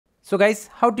So guys,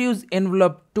 how to use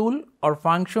envelope tool or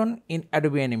function in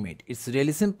Adobe Animate? It's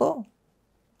really simple.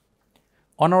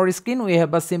 On our screen we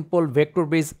have a simple vector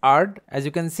based art, as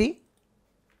you can see,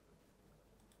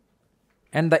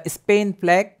 and the Spain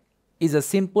flag is a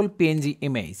simple PNG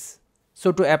image.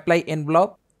 So to apply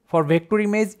envelope for vector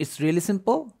image, it's really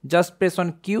simple. Just press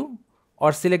on Q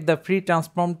or select the free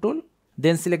transform tool,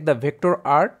 then select the vector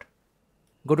art,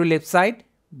 go to left side,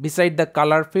 beside the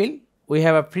color field we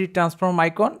have a free transform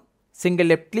icon, single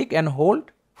left click and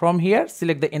hold. From here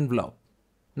select the envelope.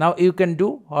 Now you can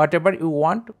do whatever you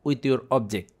want with your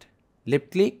object. Left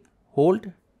click,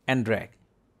 hold and drag.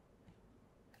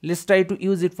 Let's try to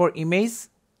use it for image.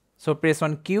 So press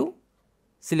on Q,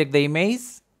 select the image,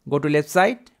 go to left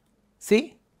side.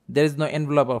 See, there is no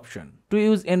envelope option. To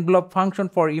use envelope function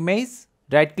for image,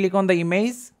 right click on the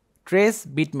image, trace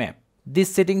bitmap.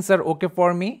 These settings are okay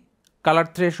for me. Color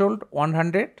threshold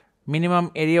 100,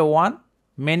 minimum area 1,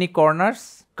 many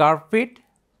corners, curve fit,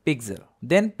 pixel.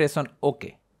 Then press on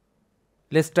OK.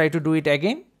 Let's try to do it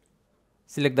again.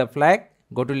 Select the flag,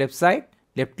 go to left side,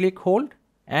 left click, hold,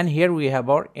 and here we have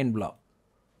our envelope.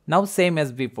 Now same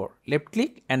as before, left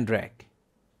click and drag.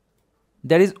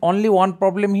 There is only one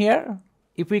problem here.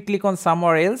 If we click on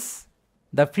somewhere else,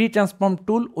 the free transform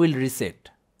tool will reset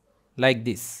like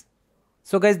this.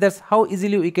 So guys, that's how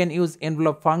easily we can use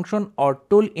envelope function or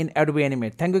tool in Adobe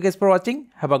Animate. Thank you guys for watching.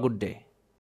 Have a good day.